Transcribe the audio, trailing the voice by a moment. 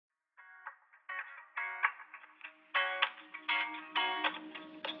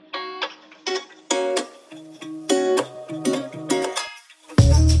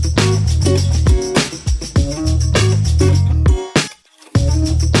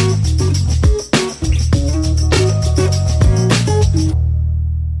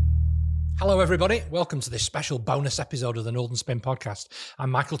everybody. Welcome to this special bonus episode of the Northern Spin podcast.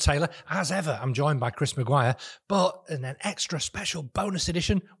 I'm Michael Taylor. As ever, I'm joined by Chris Maguire, but in an extra special bonus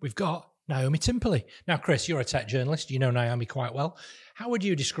edition, we've got Naomi Timperley. Now, Chris, you're a tech journalist. You know Naomi quite well. How would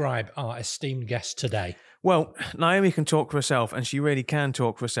you describe our esteemed guest today? Well, Naomi can talk for herself, and she really can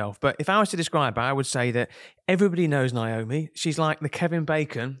talk for herself. But if I was to describe her, I would say that everybody knows Naomi. She's like the Kevin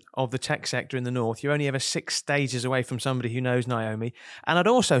Bacon of the tech sector in the North. You're only ever 6 stages away from somebody who knows Naomi. And I'd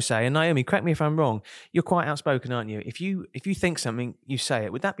also say, and Naomi, correct me if I'm wrong, you're quite outspoken, aren't you? If you think something, you say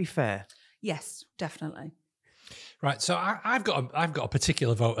it. Would that be fair? Yes, definitely. Right, so I've got a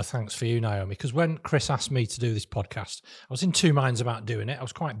particular vote of thanks for you, Naomi, because when Chris asked me to do this podcast, I was in two minds about doing it. I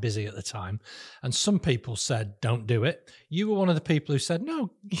was quite busy at the time, and some people said, don't do it. You were one of the people who said,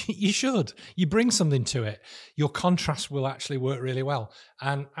 no, you should. You bring something to it. Your contrast will actually work really well.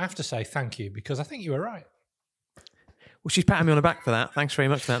 And I have to say thank you, because I think you were right. Well, she's patting me on the back for that. Thanks very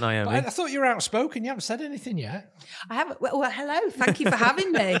much for that, Naomi. I thought you were outspoken. You haven't said anything yet. I haven't. Well, hello. Thank you for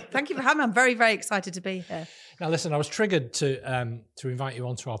having me. Thank you for having me. I'm very, very excited to be here. Now, listen, I was triggered to invite you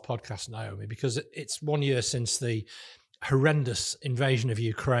onto our podcast, Naomi, because it's 1 year since the horrendous invasion of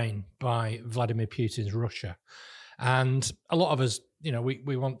Ukraine by Vladimir Putin's Russia. And a lot of us, you know,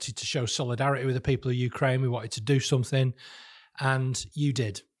 we wanted to show solidarity with the people of Ukraine. We wanted to do something, and you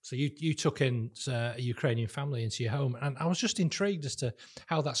did. So you took in a Ukrainian family into your home, and I was just intrigued as to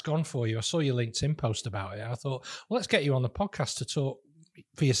how that's gone for you. I saw your LinkedIn post about it. I thought, well, let's get you on the podcast to talk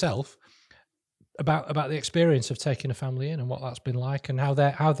for yourself about the experience of taking a family in and what that's been like and how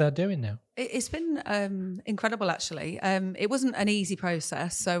they're doing now. It's been incredible, actually. It wasn't an easy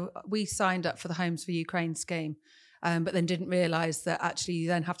process. So we signed up for the Homes for Ukraine scheme, but then didn't realise that actually you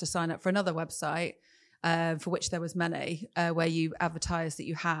then have to sign up for another website, for which there was many, where you advertise that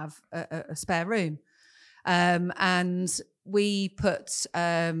you have a spare room. And we put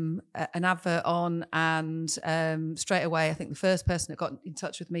an advert on, and straight away, I think the first person that got in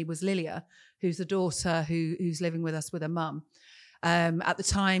touch with me was Lilia, who's the daughter who's living with us with her mum. At the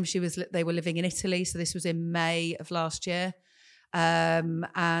time, they were living in Italy, so this was in May of last year.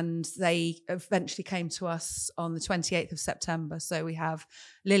 And they eventually came to us on the 28th of September. So we have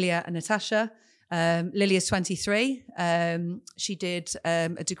Lilia and Natasha. Lilia's 23. She did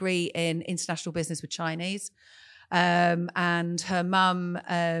a degree in international business with Chinese. And her mum,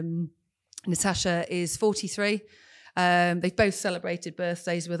 Natasha, is 43. They've both celebrated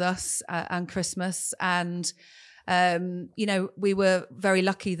birthdays with us and Christmas. And, we were very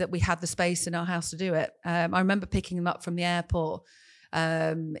lucky that we had the space in our house to do it. I remember picking them up from the airport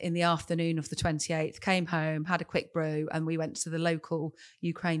in the afternoon of the 28th, came home, had a quick brew, and we went to the local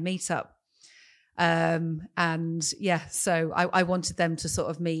Ukraine meetup. So I wanted them to sort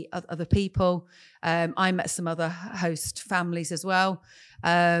of meet other people. I met some other host families as well,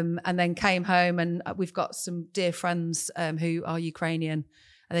 and then came home, and we've got some dear friends who are Ukrainian,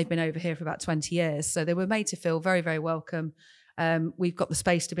 and they've been over here for about 20 years. So they were made to feel very, very welcome. We've got the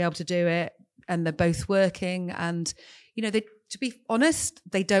space to be able to do it, and they're both working. And, to be honest,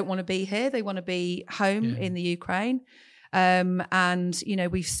 they don't want to be here. They want to be home in the Ukraine.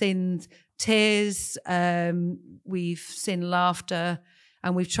 We've seen tears, we've seen laughter,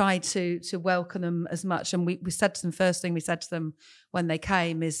 and we've tried to welcome them as much. And we said to them, first thing we said to them when they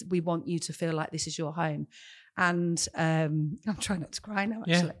came is, we want you to feel like this is your home. And I'm trying not to cry now,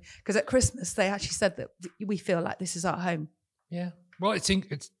 actually, because at Christmas they actually said that we feel like this is our home. Yeah. Well, it's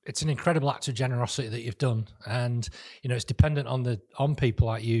an incredible act of generosity that you've done, and it's dependent on people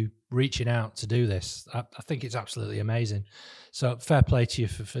like you reaching out to do this. I think it's absolutely amazing. So fair play to you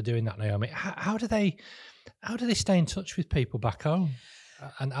for doing that, Naomi. How do they stay in touch with people back home?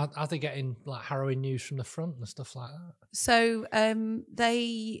 And are they getting like harrowing news from the front and stuff like that? So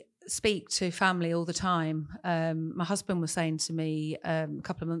they speak to family all the time. My husband was saying to me a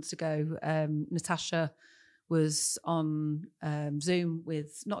couple of months ago, Natasha was on on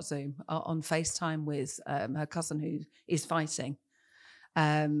FaceTime with her cousin who is fighting.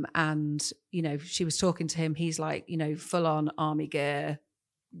 And, she was talking to him. He's like, full on army gear,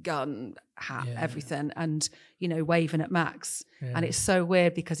 gun, hat, everything, and, waving at Max. Yeah. And it's so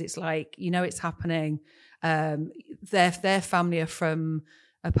weird because it's like, it's happening. Their family are from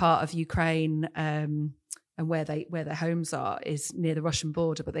a part of Ukraine, and where their homes are is near the Russian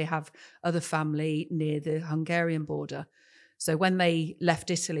border, but they have other family near the Hungarian border. So when they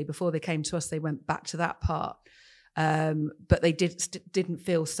left Italy, before they came to us, they went back to that part. But they didn't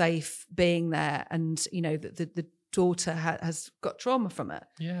feel safe being there, and the daughter has got trauma from it.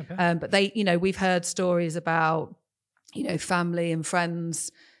 Yeah, but they, we've heard stories about family and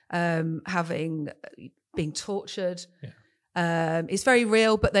friends being tortured. Yeah. It's very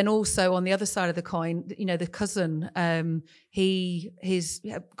real, but then also on the other side of the coin, the cousin, he's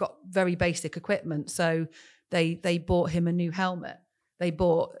got very basic equipment. So they bought him a new helmet. They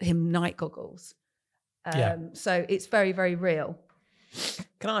bought him night goggles. So it's very, very real.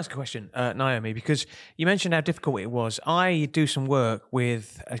 Can I ask a question, Naomi? Because you mentioned how difficult it was. I do some work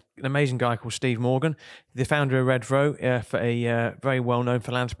with an amazing guy called Steve Morgan, the founder of Redrow, for a very well-known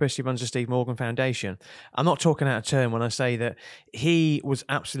philanthropist. He runs the Steve Morgan Foundation. I'm not talking out of turn when I say that he was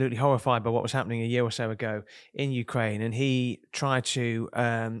absolutely horrified by what was happening a year or so ago in Ukraine, and he tried to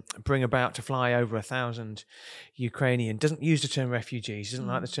bring about to fly over 1,000 Ukrainian. Doesn't use the term refugees. Doesn't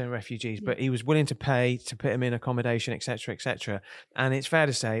like the term refugees, but he was willing to pay to put them in accommodation, etc., etc. And it's fair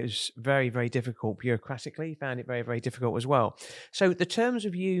to say it was very, very difficult bureaucratically. He found it very, very difficult as well. So the terms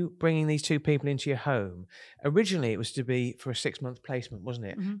of you bringing these two people into your home, originally it was to be for a 6-month placement, wasn't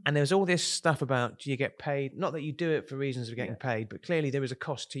it? Mm-hmm. And there was all this stuff about, do you get paid? Not that you do it for reasons of getting paid, but clearly there was a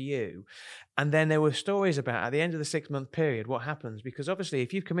cost to you. And then there were stories about at the end of the 6-month period, what happens? Because obviously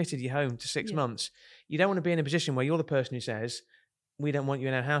if you've committed your home to 6 months, you don't want to be in a position where you're the person who says, we don't want you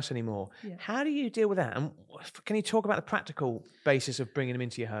in our house anymore. Yeah. How do you deal with that? And can you talk about the practical basis of bringing them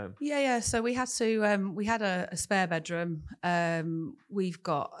into your home? Yeah. So we had to, we had a spare bedroom. We've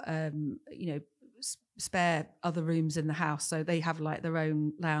got, spare other rooms in the house. So they have like their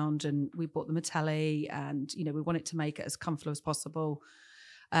own lounge, and we bought them a telly, and, we wanted to make it as comfortable as possible.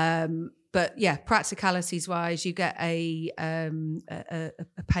 But yeah, practicalities wise, you get a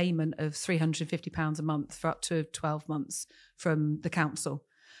payment of £350 a month for up to 12 months from the council.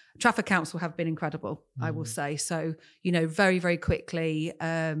 Trafford Council have been incredible, I will say. So, very, very quickly,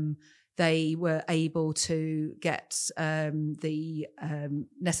 they were able to get the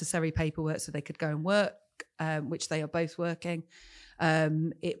necessary paperwork so they could go and work, which they are both working.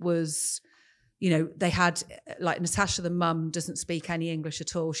 It was... they had, like, Natasha, the mum, doesn't speak any English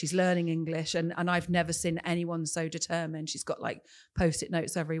at all. She's learning English, and I've never seen anyone so determined. She's got, like, Post-it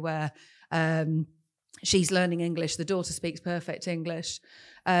notes everywhere. She's learning English. The daughter speaks perfect English.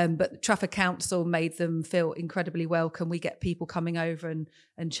 But the Trafford Council made them feel incredibly welcome. We get people coming over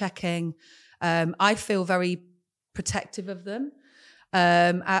and checking. I feel very protective of them.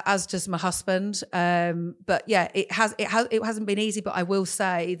 As does my husband. But yeah, it hasn't been easy, but I will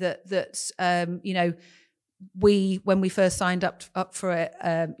say that when we first signed up for it,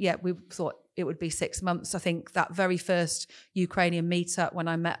 we thought it would be 6 months. I think that very first Ukrainian meetup, when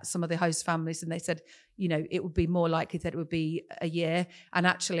I met some of the host families, and they said, it would be more likely that it would be a year. And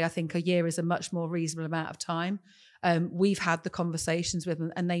actually, I think a year is a much more reasonable amount of time. We've had the conversations with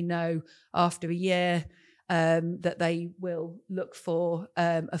them, and they know after a year that they will look for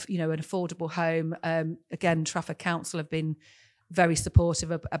an affordable home. Again, Trafford Council have been very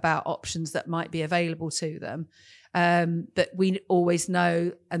supportive about options that might be available to them. But we always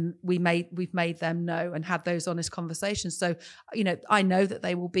know, and we've made them know and had those honest conversations. So, I know that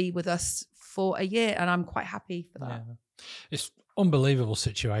they will be with us for a year, and I'm quite happy for that. Yeah. It's unbelievable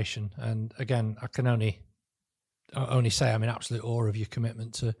situation, and again, I can only say I'm in absolute awe of your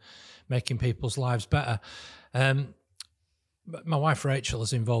commitment to making people's lives better. My wife Rachel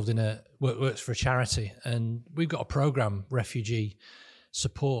is involved in works for a charity, and we've got a program, refugee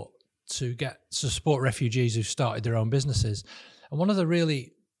support, to support refugees who've started their own businesses. And one of the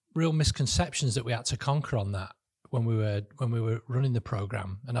real misconceptions that we had to conquer on that when we were running the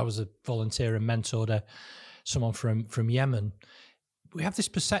program, and I was a volunteer and mentored someone from Yemen, we have this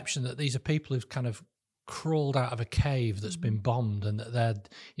perception that these are people who've kind of crawled out of a cave that's been bombed, and that they're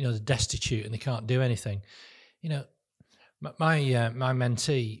destitute and they can't do anything. My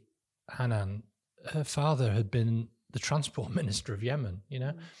mentee Hanan, her father had been the transport minister of Yemen.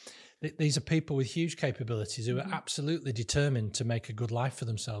 These are people with huge capabilities who are absolutely determined to make a good life for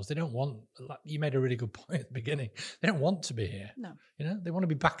themselves. They don't want, you made a really good point at the beginning, they don't want to be here. No. They want to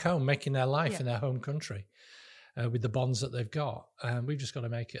be back home making their life in their home country. With the bonds that they've got, we've just got to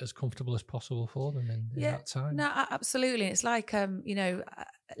make it as comfortable as possible for them in that time. No, absolutely. It's like,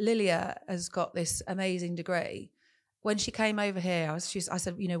 Lilia has got this amazing degree. When she came over here, I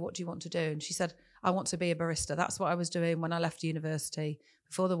said, what do you want to do? And she said, I want to be a barista. That's what I was doing when I left university.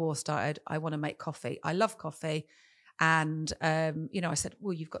 Before the war started, I want to make coffee. I love coffee. And, I said,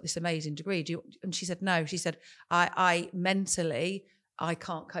 well, you've got this amazing degree. And she said, no. She said, I mentally... I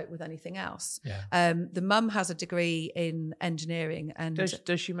can't cope with anything else. Yeah. The mum has a degree in engineering, and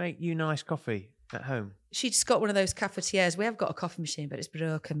does she make you nice coffee at home? She just got one of those cafetières. We have got a coffee machine, but it's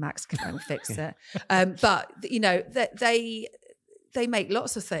broken. Max can fix it. But they make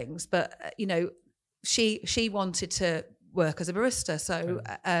lots of things. But she wanted to work as a barista, so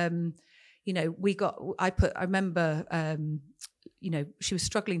I remember, she was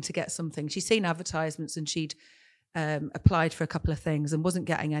struggling to get something. She'd seen advertisements and she'd applied for a couple of things and wasn't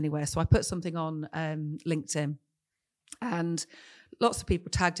getting anywhere. So I put something on LinkedIn, and lots of people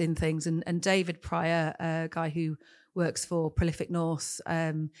tagged in things. And David Pryor, a guy who works for Prolific North,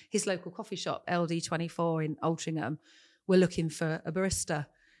 his local coffee shop, LD24 in Altrincham, were looking for a barista.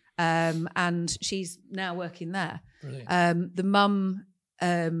 And she's now working there. Brilliant. The mum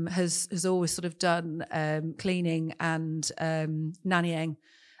has always sort of done cleaning and nannying.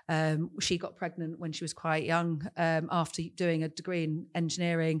 She got pregnant when she was quite young after doing a degree in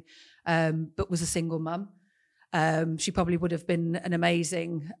engineering, but was a single mum. She probably would have been an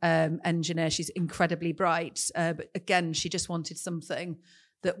amazing engineer. She's incredibly bright, but again, she just wanted something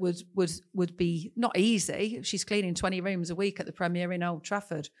that would be not easy. She's cleaning 20 rooms a week at the Premier in Old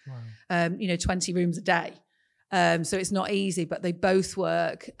Trafford. Wow. 20 rooms a day. So it's not easy, but they both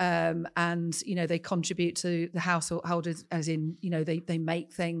work, and they contribute to the household as in they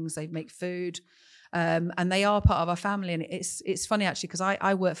make things, they make food, and they are part of our family. And it's funny actually because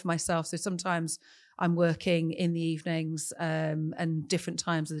I work for myself, so sometimes I'm working in the evenings and different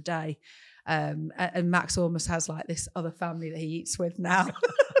times of the day. And Max almost has like this other family that he eats with now,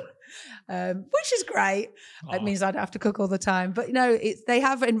 which is great. Aww. It means I don't have to cook all the time. But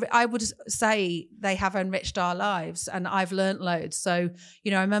I would say they have enriched our lives, and I've learnt loads. So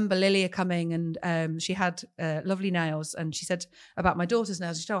I remember Lilia coming, and she had lovely nails, and she said about my daughter's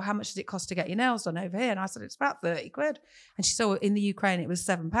nails. She said, "Oh, how much does it cost to get your nails done over here?" And I said, "It's about 30 quid." And she saw in the Ukraine it was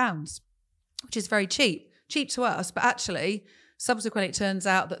 £7, which is very cheap to us, but actually. Subsequently, it turns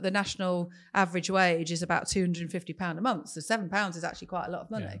out that the national average wage is about £250 a month. So £7 is actually quite a lot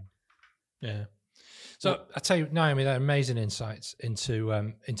of money. Yeah. So I tell you, Naomi, they're amazing insights into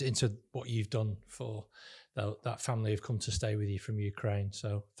what you've done for that family who've come to stay with you from Ukraine.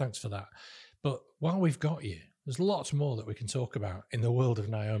 So thanks for that. But while we've got you, there's lots more that we can talk about in the world of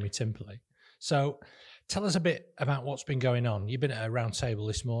Naomi Timperley. So tell us a bit about what's been going on. You've been at a round table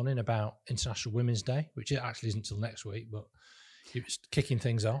this morning about International Women's Day, which actually isn't until next week, but you're kicking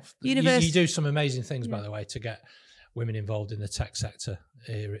things off. You do some amazing things, by the way, to get women involved in the tech sector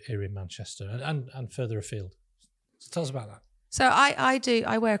here in Manchester and further afield. So tell us about that. So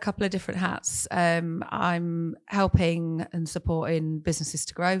I wear a couple of different hats. I'm helping and supporting businesses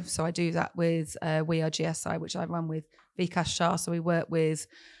to grow. So I do that with We Are GSI, which I run with Vikas Shah. So we work with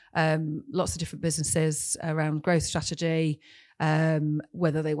lots of different businesses around growth strategy,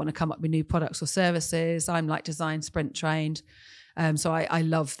 whether they want to come up with new products or services. I'm like design sprint trained. So I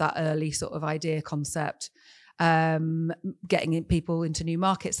love that early sort of idea concept, getting people into new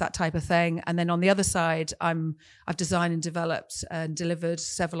markets, that type of thing. And then on the other side, I've designed and developed and delivered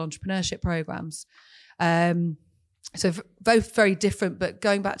several entrepreneurship programs. So both very different, but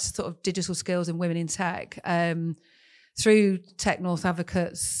going back to sort of digital skills and women in tech, through Tech North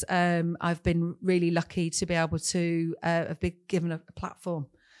Advocates, I've been really lucky to be able to have been given a platform.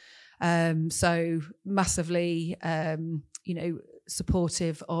 So massively,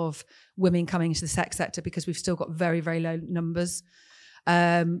 supportive of women coming into the tech sector because we've still got very, very low numbers.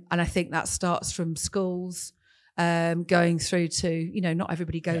 And I think that starts from schools, going through to, not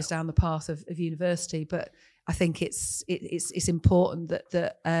everybody goes down the path of university, but I think it's important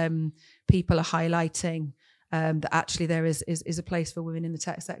that people are highlighting that actually there is a place for women in the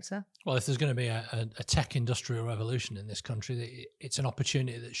tech sector. Well, if there's going to be a tech industrial revolution in this country, it's an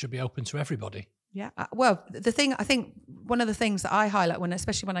opportunity that should be open to everybody. Yeah. Well, I think one of the things that I highlight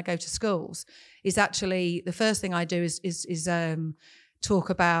especially when I go to schools, is actually the first thing I do is talk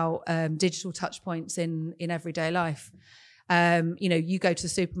about digital touch points in everyday life. You go to the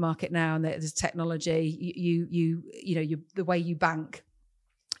supermarket now and there's technology. You the way you bank.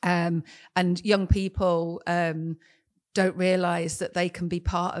 And young people don't realise that they can be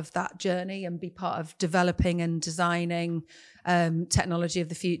part of that journey and be part of developing and designing technology of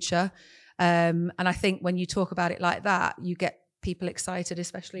the future. And I think when you talk about it like that, you get people excited,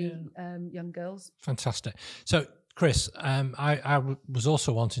 especially young girls. Fantastic. So, Chris, I was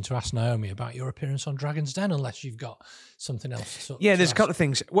also wanting to ask Naomi about your appearance on Dragon's Den, unless you've got something else to there's ask. A couple of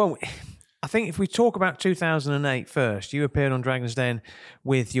things. Well, I think if we talk about 2008 first, you appeared on Dragon's Den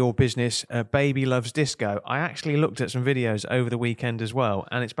with your business, Baby Loves Disco. I actually looked at some videos over the weekend as well,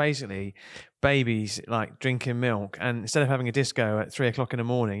 and it's basically babies like drinking milk, and instead of having a disco at 3:00 in the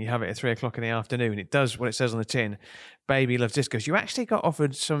morning, you have it at 3:00 in the afternoon. It does what it says on the tin, Baby Loves Disco. You actually got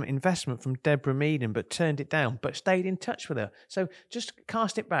offered some investment from Deborah Meaden, but turned it down, but stayed in touch with her. So just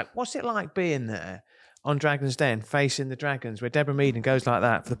cast it back. What's it like being there on Dragon's Den facing the dragons, where Deborah Meaden goes like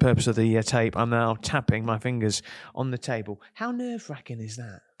that for the purpose of the tape. I'm now tapping my fingers on the table. How nerve-wracking is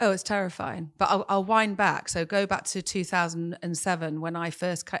that? Oh, it's terrifying. But I'll wind back. So go back to 2007 when I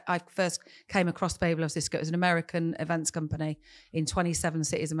first came across Babel of Disco. It was an American events company in 27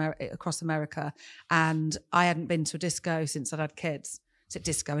 cities across America. And I hadn't been to a disco since I'd had kids. It's a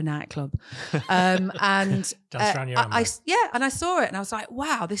disco, a nightclub. And Dance around your and I saw it and I was like,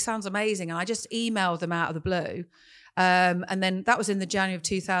 wow, this sounds amazing. And I just emailed them out of the blue. And then that was in the January of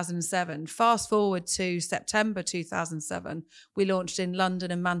 2007. Fast forward to September 2007, we launched in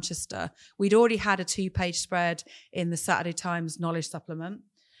London and Manchester. We'd already had a 2-page spread in the Saturday Times knowledge supplement.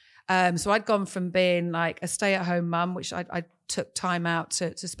 So I'd gone from being like a stay-at-home mum, which I took time out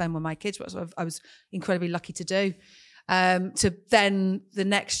to spend with my kids, which I was incredibly lucky to do, to then the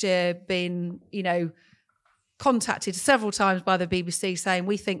next year being, contacted several times by the BBC saying,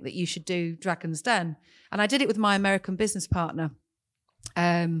 we think that you should do Dragon's Den. And I did it with my American business partner.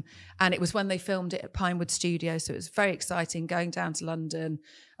 And it was when they filmed it at Pinewood Studios. So it was very exciting going down to London.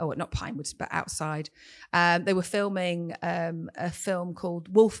 Oh, not Pinewood, but outside. They were filming a film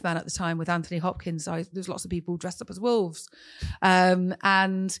called Wolfman at the time with Anthony Hopkins. There was lots of people dressed up as wolves.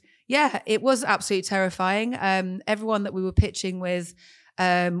 And yeah, it was absolutely terrifying. Everyone that we were pitching with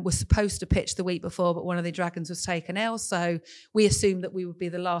was supposed to pitch the week before, but one of the dragons was taken ill. So we assumed that we would be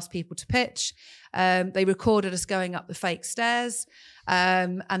the last people to pitch. They recorded us going up the fake stairs.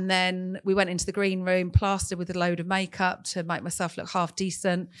 And then we went into the green room, plastered with a load of makeup to make myself look half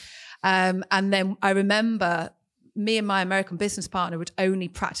decent. And then I remember me and my American business partner would only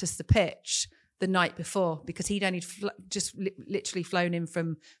practice the pitch the night before because he'd only literally flown in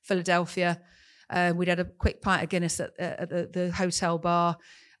from Philadelphia. We'd had a quick pint of Guinness at the hotel bar,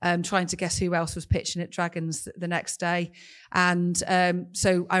 trying to guess who else was pitching at Dragons the next day. And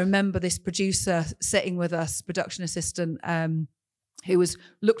so I remember this producer sitting with us, production assistant, who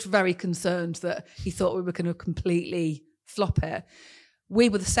looked very concerned that he thought we were going to completely flop it. We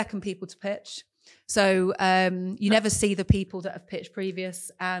were the second people to pitch. So you never see the people that have pitched previous,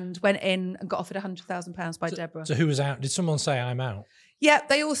 and went in and got offered £100,000 by Deborah. So who was out? Did someone say I'm out? Yeah,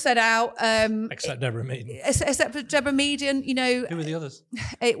 they all said out. Except Deborah Meaden. Except for Deborah Meaden, Who were the others?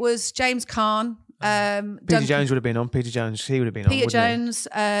 It was James Caan. Peter Jones would have been on. Peter Jones, he would have been Peter on. Jones,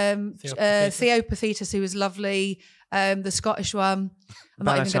 Theo Pathetis, who was lovely. The Scottish one. I'm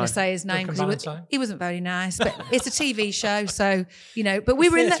not even going to say his name because he wasn't very nice. But it's a TV show, so But we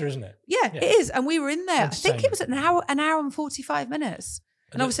were in there, isn't it? Yeah, it is, and we were in there. I think it was an hour and 45 minutes.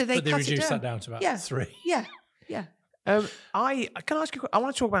 And obviously they reduced that down to about 3. Yeah. I can ask you. I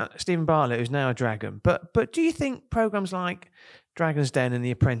want to talk about Stephen Bartlett, who's now a dragon. But do you think programs like Dragon's Den and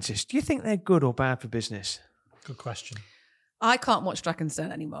The Apprentice, do you think they're good or bad for business? Good question. I can't watch Dragon's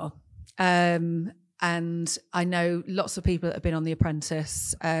Den anymore. And I know lots of people that have been on The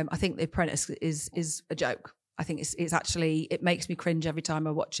Apprentice. I think The Apprentice is a joke. I think it's actually, it makes me cringe every time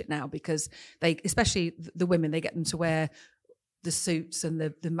I watch it now because they, especially the women, they get them to wear the suits and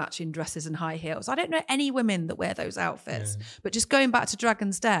the matching dresses and high heels. I don't know any women that wear those outfits. Yeah. But just going back to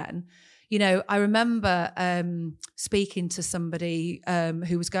Dragon's Den, I remember speaking to somebody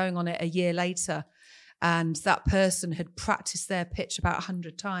who was going on it a year later, and that person had practiced their pitch about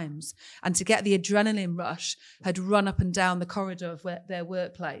 100 times. And to get the adrenaline rush, had run up and down the corridor of their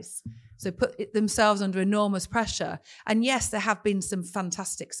workplace. So put themselves under enormous pressure. And yes, there have been some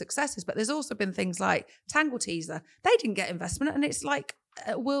fantastic successes, but there's also been things like Tangle Teaser. They didn't get investment, and it's like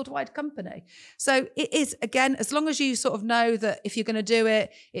a worldwide company. So it is, again, as long as you sort of know that if you're going to do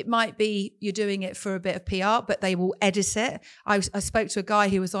it, it might be you're doing it for a bit of PR, but they will edit it. I spoke to a guy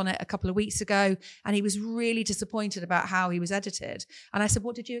who was on it a couple of weeks ago, and he was really disappointed about how he was edited. And I said,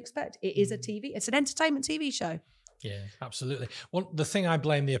 what did you expect? It is it's an entertainment TV show. Yeah, absolutely. Well, the thing I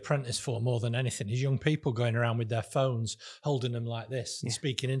blame The Apprentice for more than anything is young people going around with their phones, holding them like this and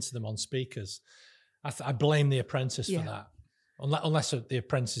speaking into them on speakers. I blame The Apprentice for that. Unless The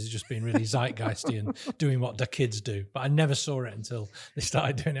Apprentice is just being really zeitgeisty and doing what the kids do. But I never saw it until they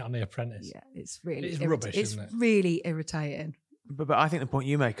started doing it on The Apprentice. Yeah, it's really rubbish, isn't it? It's really irritating. But I think the point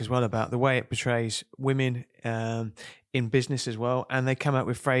you make as well about the way it portrays women in business as well, and they come up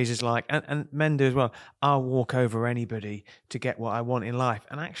with phrases like, and men do as well, I'll walk over anybody to get what I want in life.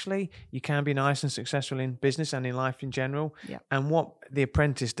 And actually, you can be nice and successful in business and in life in general. Yeah. And what The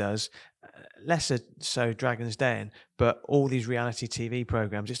Apprentice does, lesser so Dragon's Den, but all these reality TV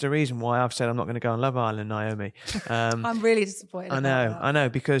programs. It's the reason why I've said I'm not going to go on Love Island, Naomi. I'm really disappointed. I know,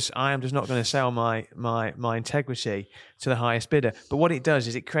 because I am just not going to sell my integrity to the highest bidder. But what it does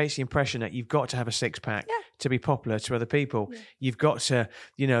is it creates the impression that you've got to have a six-pack to be popular to other people. Yeah. You've got to,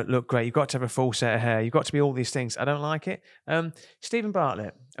 look great. You've got to have a full set of hair. You've got to be all these things. I don't like it. Stephen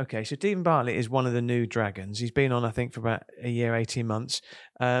Bartlett. Okay, so Stephen Bartlett is one of the new dragons. He's been on, I think, for about a year, 18 months.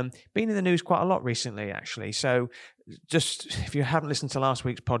 Been in the news quite a lot recently, actually. So just if you haven't listened to last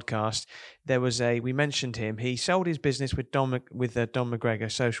week's podcast, we mentioned him. He sold his business with Don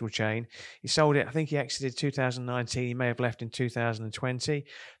McGregor social chain. He sold it, I think he exited 2019. He may have left in 2020.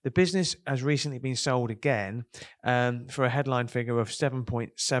 The business has recently been sold again for a headline figure of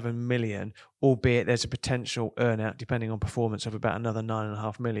 7.7 million, albeit there's a potential earnout depending on performance of about another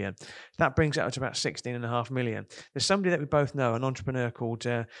 9.5 million. That brings it up to about 16.5 million. There's somebody that we both know, an entrepreneur called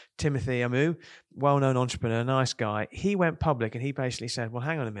Timothy Amu, well-known entrepreneur, nice guy. He went public and he basically said, well,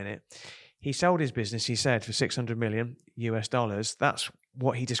 hang on a minute. He sold his business, he said, for $600 million US. That's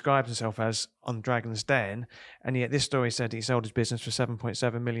what he describes himself as on Dragon's Den. And yet this story said he sold his business for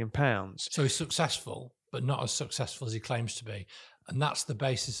 £7.7 million. So he's successful, but not as successful as he claims to be. And that's the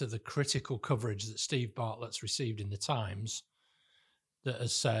basis of the critical coverage that Steve Bartlett's received in the Times that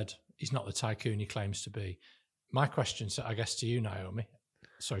has said he's not the tycoon he claims to be. My question, I guess, to you, Naomi,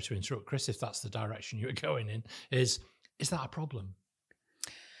 sorry to interrupt, Chris, if that's the direction you were going in, is that a problem?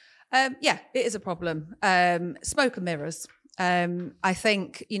 Yeah, it is a problem. Smoke and mirrors. I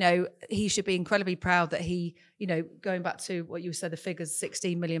think, he should be incredibly proud that he, going back to what you said, the figures,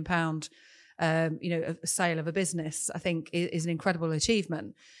 £16 million, a sale of a business, I think is an incredible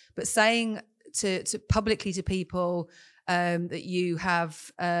achievement. But saying to publicly to people that you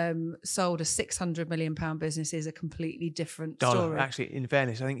have sold a £600 million business is a completely different story. Actually, in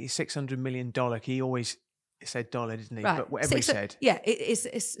fairness, I think it's $600 million. He always said dollar, didn't he? Right. But whatever he said. Yeah, it's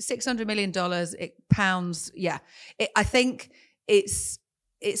 $600 million, pounds. Yeah. I think it's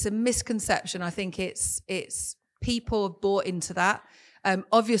a misconception. I think it's people have bought into that.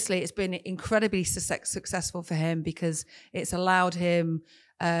 Obviously, it's been incredibly successful for him because it's allowed him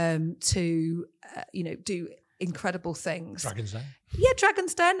to, do incredible things. Dragon's Den. Yeah,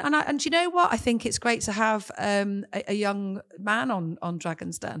 Dragon's Den. And you know what? I think it's great to have a young man on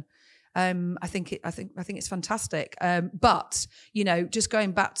Dragon's Den. I think it's fantastic. But just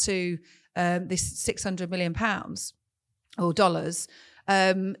going back to this £600 million or dollars,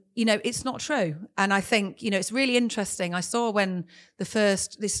 it's not true. And I think it's really interesting. I saw when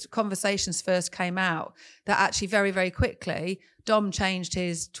this conversations first came out that actually very, very quickly Dom changed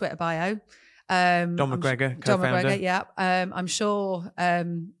his Twitter bio. Don McGregor, co-founder. Don McGregor, yeah. I'm sure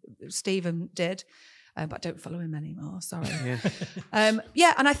Stephen did. But I don't follow him anymore. Sorry.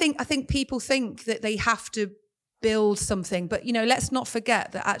 Yeah. And I think people think that they have to build something, but let's not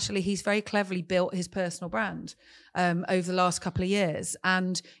forget that actually he's very cleverly built his personal brand over the last couple of years.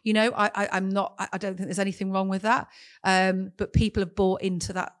 And I don't think there's anything wrong with that. But people have bought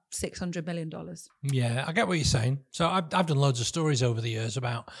into that $600 million. Yeah, I get what you're saying. So I've done loads of stories over the years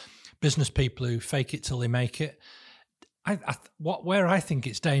about business people who fake it till they make it. Where I think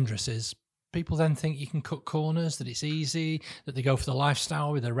it's dangerous is people then think you can cut corners, that it's easy, that they go for the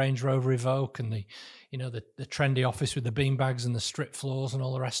lifestyle with the Range Rover Evoque and the trendy office with the beanbags and the strip floors and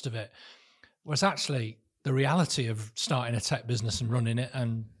all the rest of it. Whereas actually the reality of starting a tech business and running it,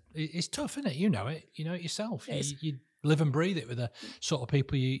 and it's tough, isn't it? You know it yourself. You live and breathe it with the sort of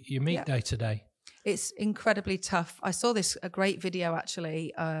people you meet day to day. It's incredibly tough. I saw a great video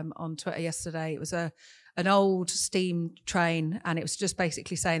actually on Twitter yesterday. It was an old steam train, and it was just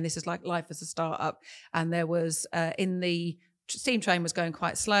basically saying this is like life as a startup. And there was in the steam train was going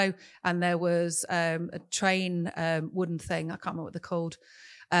quite slow, and there was a train wooden thing, I can't remember what they're called,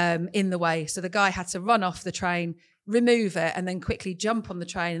 in the way. So the guy had to run off the train, remove it, and then quickly jump on the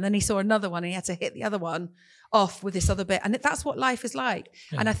train. And then he saw another one and he had to hit the other one off with this other bit. And that's what life is like.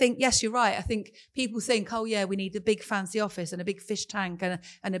 Yeah. And I think, yes, you're right. I think people think, oh yeah, we need a big fancy office and a big fish tank and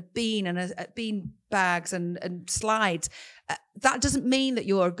a bean and a bean bags and slides. That doesn't mean that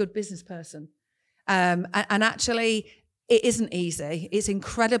you're a good business person. And actually it isn't easy. It's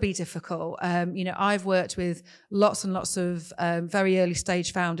incredibly difficult. I've worked with lots and lots of very early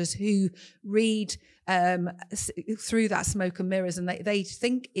stage founders who read through that smoke and mirrors, and they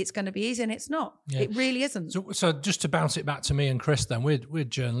think it's going to be easy, and it's not. Yeah. It really isn't. So just to bounce it back to me and Chris then, we're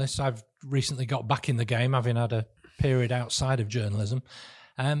journalists. I've recently got back in the game, having had a period outside of journalism.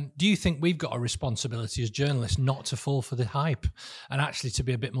 Do you think we've got a responsibility as journalists not to fall for the hype and actually to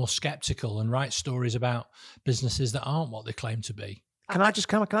be a bit more sceptical and write stories about businesses that aren't what they claim to be? Can I just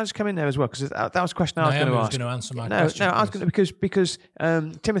come in there as well? Because that was a question I was going to ask. was going to answer my question. No, I was going to, because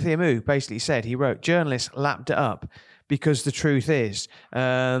Timothy Amu basically said, he wrote, journalists lapped it up because the truth is...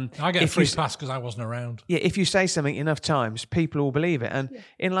 I get a free pass because I wasn't around. Yeah, if you say something enough times, people will believe it. And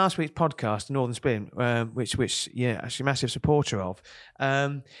in last week's podcast, Northern Spin, which actually massive supporter of,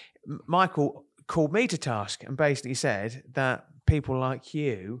 Michael called me to task and basically said that people like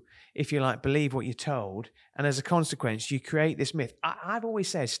you, if you like, believe what you're told, and as a consequence, you create this myth. I've always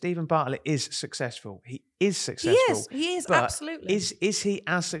said Stephen Bartlett is successful. He is successful. He is, but absolutely. Is he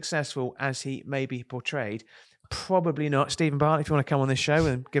as successful as he may be portrayed? Probably not. Stephen Bartlett, if you want to come on this show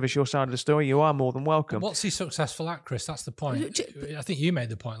and give us your side of the story, you are more than welcome. What's he successful at, Chris? That's the point. I think you made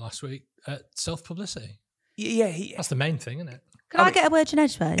the point last week. Self-publicity. Yeah. That's the main thing, isn't it? Can I get a word in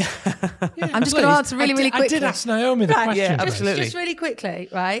edgeways? I'm just going to answer really quickly. I did ask Naomi the question. Yeah, absolutely. Just really quickly,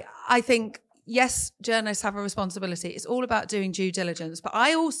 right? I think, yes, journalists have a responsibility. It's all about doing due diligence. But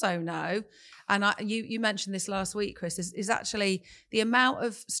I also know, and you mentioned this last week, Chris, is actually the amount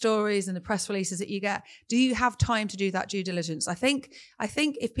of stories and the press releases that you get. Do you have time to do that due diligence? I think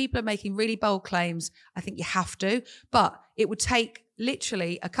if people are making really bold claims, I think you have to. But it would take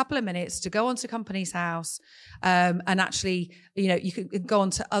literally a couple of minutes to go onto Companies House and actually, you can go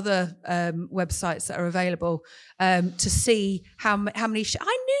onto other websites that are available to see how many.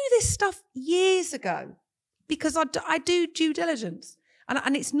 I knew this stuff years ago because I do due diligence.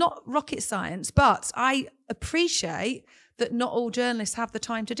 And it's not rocket science, but I appreciate that not all journalists have the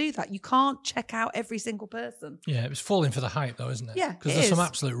time to do that. You can't check out every single person. Yeah, it was falling for the hype, though, isn't it? Yeah, because there's some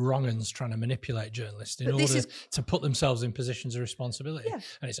absolute wrong-uns trying to manipulate journalists in order to put themselves in positions of responsibility. Yeah.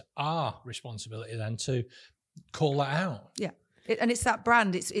 And it's our responsibility then to call that out. Yeah, and it's that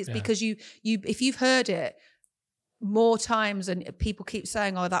brand. It's because you if you've heard it more times and people keep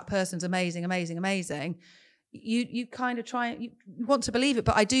saying, "Oh, that person's amazing, amazing, amazing." You kind of you want to believe it,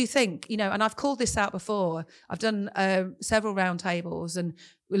 but I do think, and I've called this out before. I've done several roundtables, and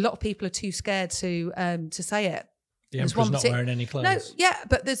a lot of people are too scared to say it. The Emperor's not wearing any clothes. No, yeah,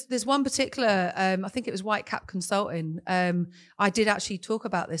 but there's one particular. I think it was Whitecap Consulting. I did actually talk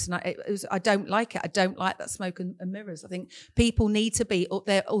about this, and I don't like it. I don't like that smoke and mirrors. I think people need to be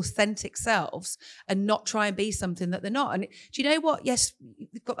their authentic selves and not try and be something that they're not. And do you know what? Yes,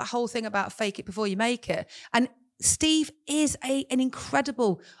 you've got that whole thing about fake it before you make it. And Steve is an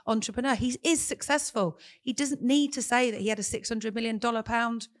incredible entrepreneur. He is successful. He doesn't need to say that he had a $600 million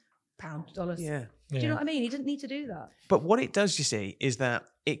pound dollars. Yeah. Do you know what I mean? He didn't need to do that. But what it does, you see, is that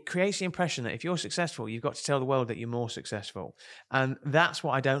it creates the impression that if you're successful, you've got to tell the world that you're more successful. And that's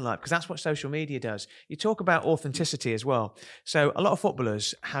what I don't like, because that's what social media does. You talk about authenticity as well. So a lot of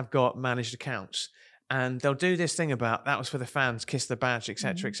footballers have got managed accounts, and they'll do this thing about that was for the fans, kiss the badge,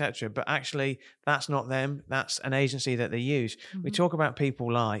 etc., etc. But actually, that's not them. That's an agency that they use. We talk about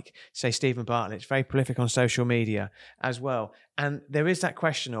people like, say, Stephen Bartlett. It's very prolific on social media as well. And there is that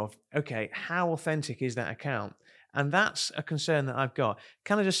question of, okay, how authentic is that account? And that's a concern that I've got.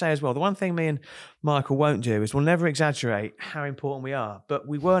 Can I just say as well, the one thing me and Michael won't do is we'll never exaggerate how important we are. But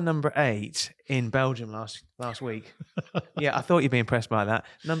we were number 8 in Belgium last week. Yeah, I thought you'd be impressed by that.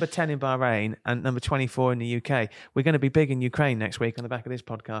 Number 10 in Bahrain and number 24 in the UK. We're going to be big in Ukraine next week on the back of this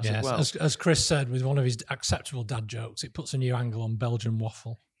podcast as well. As Chris said with one of his acceptable dad jokes, it puts a new angle on Belgian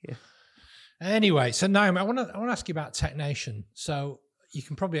waffle. Yeah. Anyway, so Naomi, I want to ask you about Tech Nation. So you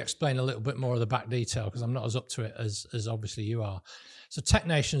can probably explain a little bit more of the back detail because I'm not as up to it as obviously you are. So Tech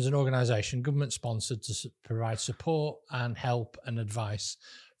Nation is an organisation, government-sponsored, to provide support and help and advice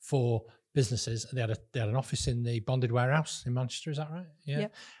for businesses. They had an office in the Bonded Warehouse in Manchester, is that right? Yeah.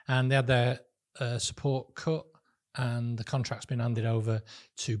 Yep. And they had their support cut, and the contract's been handed over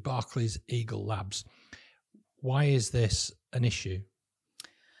to Barclays Eagle Labs. Why is this an issue?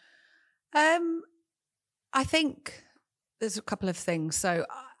 I think there's a couple of things. So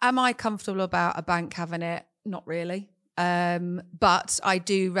am I comfortable about a bank having it? Not really. But I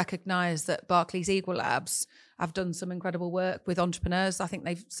do recognise that Barclays Eagle Labs have done some incredible work with entrepreneurs. I think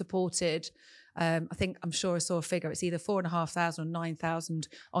they've supported, I'm sure I saw a figure, it's either 4,500 or 9,000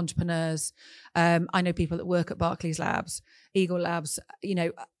 entrepreneurs. I know people that work at Barclays Labs, Eagle Labs.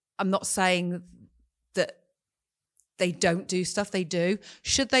 I'm not saying that they don't do stuff, they do.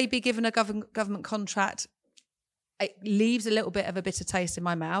 Should they be given a government contract? It leaves a little bit of a bitter taste in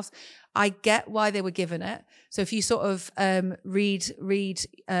my mouth. I get why they were given it. So if you sort of read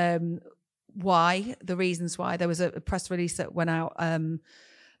why, the reasons why, there was a press release that went out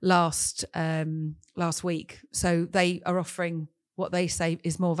last week. So they are offering what they say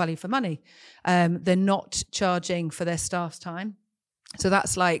is more value for money. They're not charging for their staff's time. So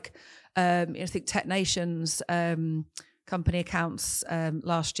that's like, I think Tech Nation's kind company accounts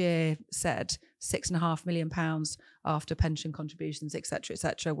last year said £6.5 million after pension contributions, et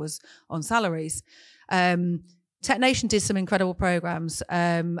cetera, was on salaries. Tech Nation did some incredible programs.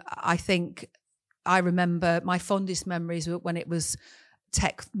 I think I remember my fondest memories were when it was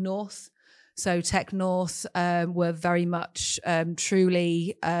Tech North. So Tech North were very much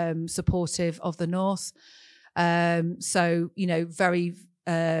truly supportive of the North. So, very...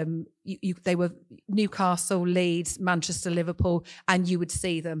 they were Newcastle, Leeds, Manchester, Liverpool, and you would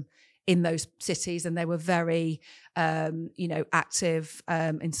see them in those cities, and they were very, active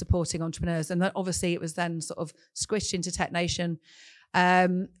in supporting entrepreneurs. And then obviously it was then sort of squished into Tech Nation.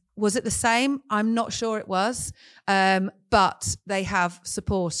 Was it the same? I'm not sure it was, but they have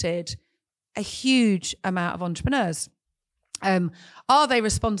supported a huge amount of entrepreneurs. Are they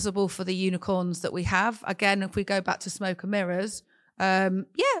responsible for the unicorns that we have? Again, if we go back to smoke and mirrors, a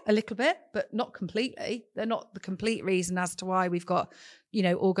little bit, but not completely. They're not the complete reason as to why we've got,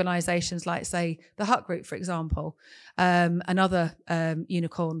 organisations like, say, the Hut Group, for example, and other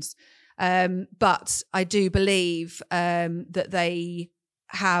unicorns. But I do believe that they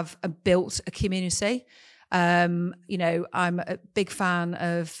have built a community. I'm a big fan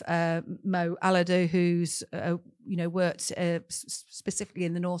of Mo Aladu, who's worked specifically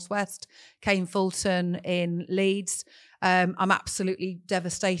in the Northwest, Kane Fulton in Leeds. I'm absolutely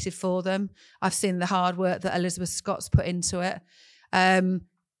devastated for them. I've seen the hard work that Elizabeth Scott's put into it.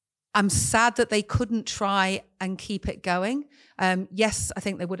 I'm sad that they couldn't try and keep it going. Yes, I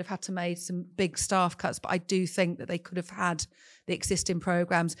think they would have had to make some big staff cuts, but I do think that they could have had the existing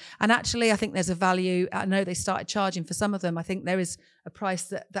programs. And actually, I think there's a value. I know they started charging for some of them. I think there is a price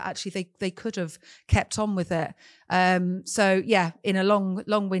that actually they could have kept on with it. So yeah, in a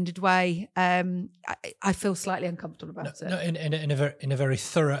long-winded way, I feel slightly uncomfortable about it. No, in a very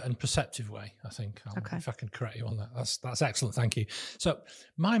thorough and perceptive way, I think. Okay. If I can correct you on that, that's excellent. Thank you. So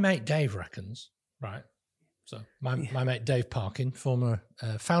my mate Dave reckons, right? So my mate Dave Parkin, former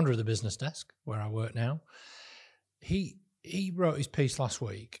founder of the Business Desk, where I work now, he wrote his piece last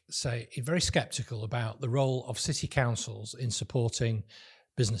week, he's very sceptical about the role of city councils in supporting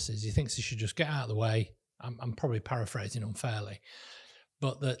businesses. He thinks they should just get out of the way. I'm probably paraphrasing unfairly,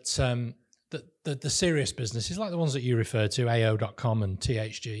 but that the serious businesses, like the ones that you referred to, AO.com and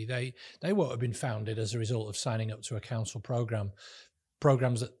THG, they won't have been founded as a result of signing up to a council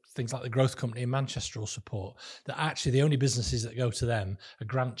programs that things like the Growth Company in Manchester will support. That actually the only businesses that go to them are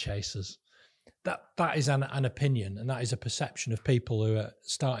grant chasers. That is an opinion, and that is a perception of people who are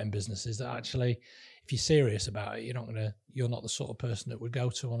starting businesses, that actually, if you're serious about it, you're not the sort of person that would go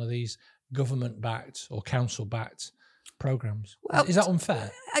to one of these government-backed or council-backed programs. Well, is that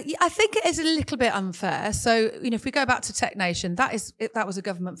unfair? I think it is a little bit unfair. So, if we go back to Tech Nation, that was a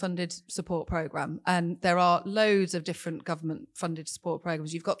government-funded support program, and there are loads of different government-funded support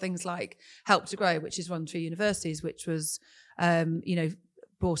programs. You've got things like Help to Grow, which is run through universities, which was,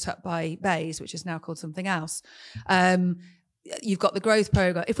 brought up by Bayes, which is now called something else. You've got the growth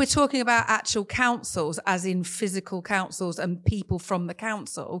program. If we're talking about actual councils, as in physical councils and people from the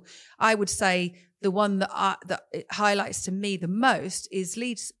council, I would say the one that it highlights to me the most is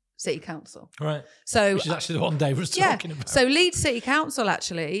Leeds City Council. Right. So, which is actually the one Dave was talking about. So Leeds City Council,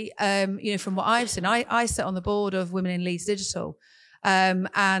 actually, from what I've seen, I sit on the board of Women in Leeds Digital.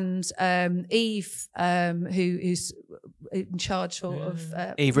 And Eve, who's in charge of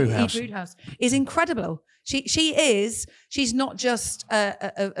Eve Roothouse, is incredible. She's not just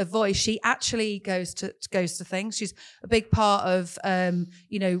a voice. She actually goes to things. She's a big part of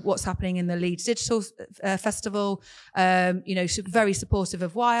what's happening in the Leeds Digital Festival. She's very supportive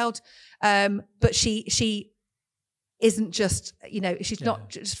of Wild, but she isn't just, she's not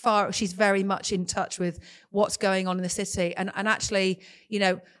just far, she's very much in touch with what's going on in the city. And actually,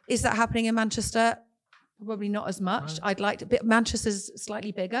 is that happening in Manchester? Probably not as much. Right. I'd like to, but Manchester's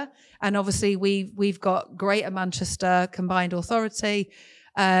slightly bigger. And obviously we've got Greater Manchester Combined Authority.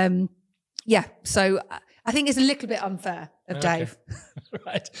 So I think it's a little bit unfair of Dave.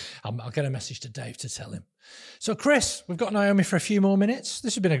 Right. I'll get a message to Dave to tell him. So, Chris, we've got Naomi for a few more minutes.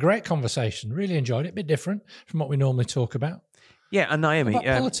 This has been a great conversation. Really enjoyed it. A bit different from what we normally talk about. Yeah, and Naomi,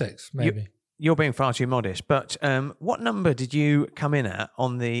 about politics, maybe. You're being far too modest, but what number did you come in at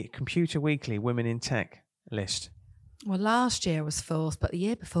on the Computer Weekly Women in Tech list? Well, last year I was fourth, but the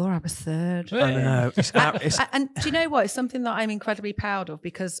year before I was third. I know. And do you know what? It's something that I'm incredibly proud of,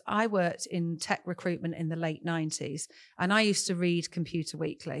 because I worked in tech recruitment in the late 90s, and I used to read Computer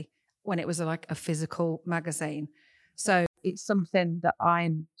Weekly when it was like a physical magazine. So it's something that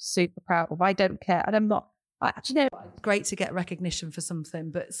I'm super proud of. I don't care. And I'm not, it's great to get recognition for something,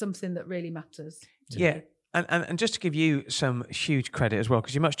 but something that really matters. Yeah. And just to give you some huge credit as well,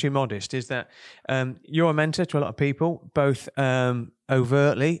 because you're much too modest, is that you're a mentor to a lot of people, both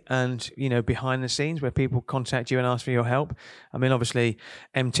overtly and, behind the scenes where people contact you and ask for your help. I mean, obviously,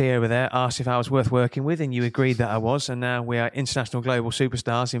 MT over there asked if I was worth working with, and you agreed that I was. And now we are international global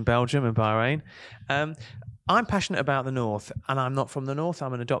superstars in Belgium and Bahrain. I'm passionate about the North, and I'm not from the North.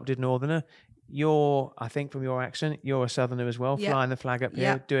 I'm an adopted Northerner. You're, I think from your accent, you're a Southerner as well, flying the flag up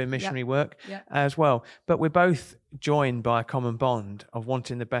here, doing missionary work as well. But we're both joined by a common bond of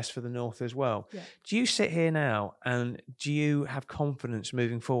wanting the best for the North as well. Yeah. Do you sit here now and do you have confidence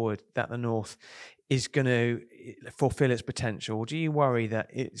moving forward that the North is going to fulfill its potential? Or do you worry that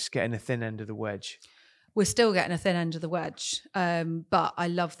it's getting a thin end of the wedge? We're still getting a thin end of the wedge. But I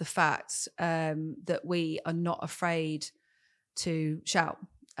love the fact that we are not afraid to shout.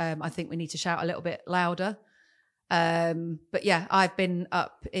 I think we need to shout a little bit louder. But yeah, I've been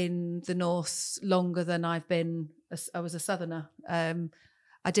up in the North longer than I was a Southerner.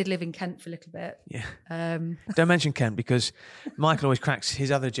 I did live in Kent for a little bit. Yeah. Don't mention Kent, because Michael always cracks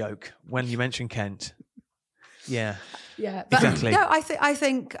his other joke when you mention Kent. Yeah. Yeah. But exactly. No, I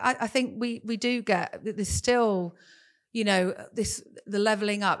think we do get, there's still, the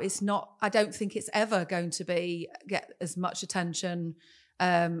levelling up. It's not, I don't think it's ever going to get as much attention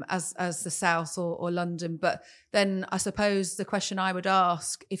as the South or London. But then I suppose the question I would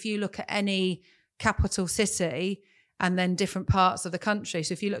ask, if you look at any capital city and then different parts of the country,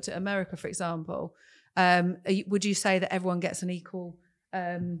 so if you looked at America, for example, would you say that everyone gets an equal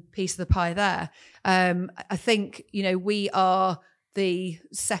piece of the pie there? I think, we are the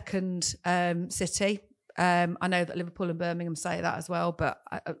second city. I know that Liverpool and Birmingham say that as well, but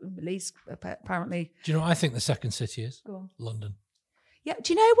Leeds apparently... Do you know what I think the second city is? Go on. London. Yeah,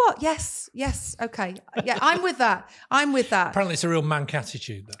 do you know what? Yes, okay. Yeah, I'm with that. Apparently it's a real manc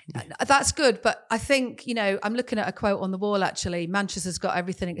attitude, though. That's good, but I think, I'm looking at a quote on the wall, actually. Manchester's got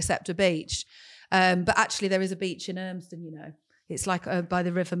everything except a beach. But actually there is a beach in Urmston, It's like by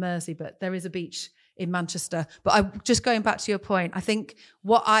the River Mersey, but there is a beach in Manchester. But just going back to your point, I think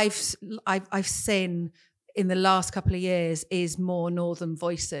what I've seen in the last couple of years is more Northern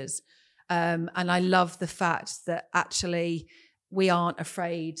voices. And I love the fact that actually we aren't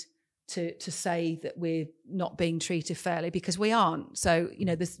afraid to say that we're not being treated fairly, because we aren't. So,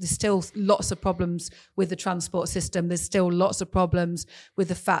 there's still lots of problems with the transport system. There's still lots of problems with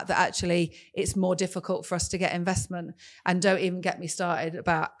the fact that actually it's more difficult for us to get investment. And don't even get me started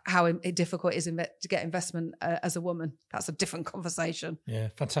about how difficult it is to get investment as a woman. That's a different conversation. Yeah,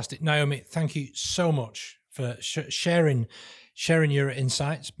 fantastic. Naomi, thank you so much for sharing your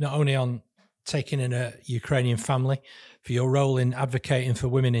insights, not only on taking in a Ukrainian family, for your role in advocating for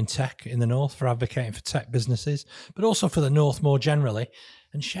women in tech in the North, for advocating for tech businesses, but also for the North more generally,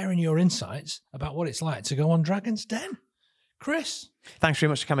 and sharing your insights about what it's like to go on Dragon's Den. Chris. Thanks very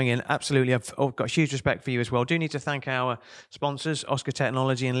much for coming in. Absolutely. I've got huge respect for you as well. Do need to thank our sponsors, Oscar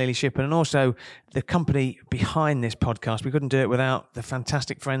Technology and Lily Shippen, and also the company behind this podcast. We couldn't do it without the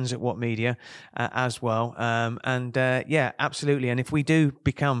fantastic friends at What Media as well. Yeah, absolutely. And if we do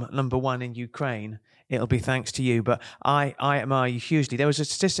become number one in Ukraine, it'll be thanks to you. But I admire you hugely. There was a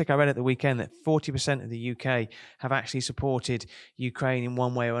statistic I read at the weekend that 40% of the UK have actually supported Ukraine in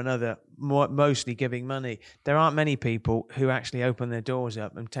one way or another, mostly giving money. There aren't many people who actually open their doors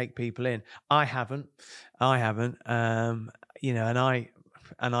up and take people in. I haven't. And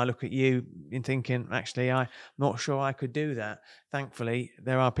I look at you in thinking, actually, I'm not sure I could do that. Thankfully,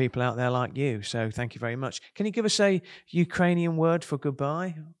 there are people out there like you. So thank you very much. Can you give us a Ukrainian word for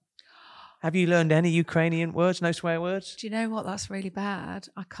goodbye? Have you learned any Ukrainian words, no swear words? Do you know what? That's really bad.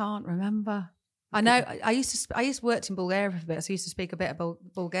 I can't remember. I know I used to work in Bulgaria for a bit, so I used to speak a bit of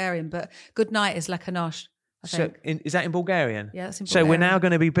Bulgarian, but good night is lekanosh, I think. So is that in Bulgarian? Yeah, that's in Bulgarian. So we're now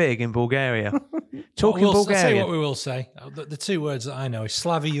going to be big in Bulgaria. Talking Bulgarian. I'll tell you what we will say. The two words that I know is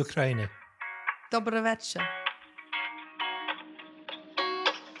Slava Ukraini. Dobro večer.